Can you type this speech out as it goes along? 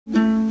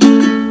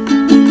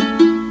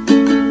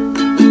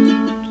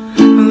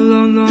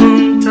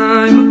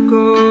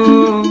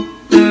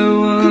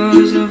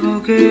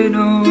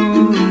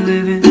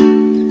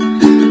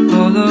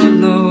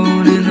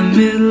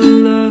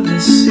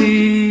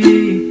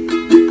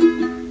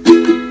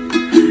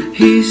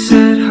He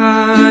sat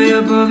high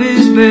above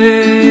his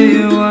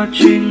bed,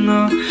 watching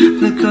all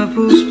the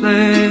couples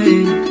play,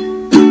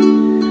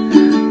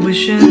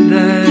 wishing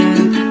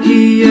that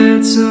he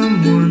had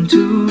someone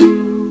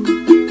too.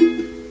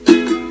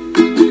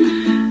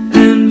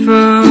 And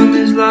from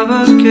his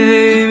lover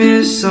came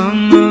his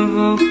song of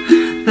hope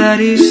that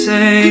he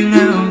sang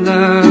out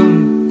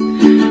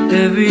loud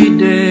every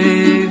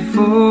day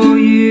for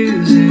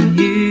years and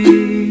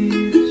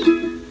years.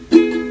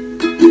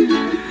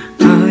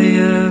 I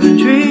have a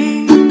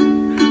dream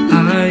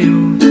I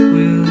hope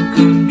will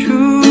come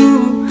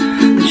true,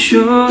 that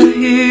you're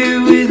here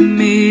with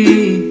me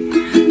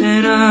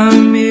and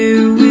I'm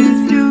here with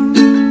you.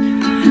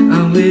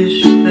 I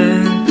wish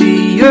that the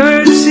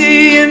earth,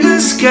 sea and the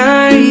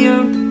sky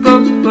up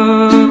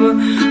above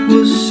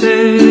will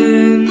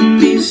send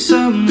me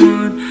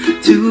someone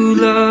to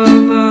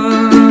love.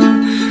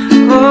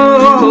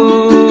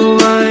 Oh,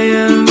 I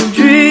am a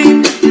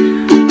dream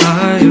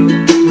I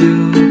hope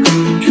will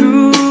come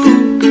true,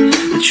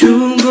 that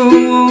you'll grow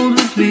old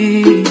with me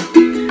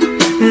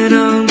and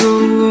I'll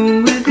grow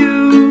old with you.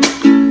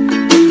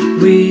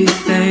 We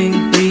thank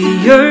the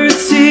earth,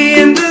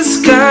 sea and the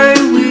sky,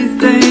 we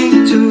thank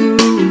too.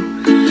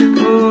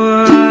 Oh,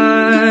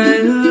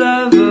 I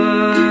love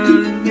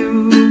you.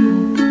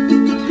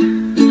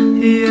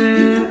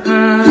 Yeah,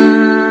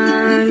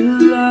 I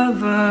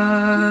love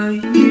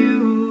you.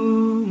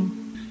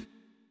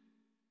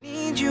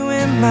 Need you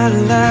in my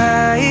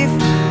life.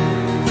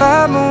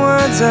 5 more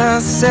words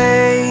I'll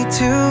say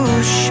to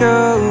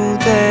show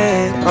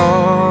that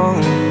all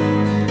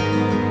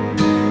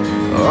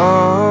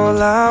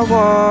I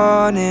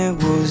wanted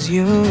was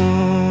you.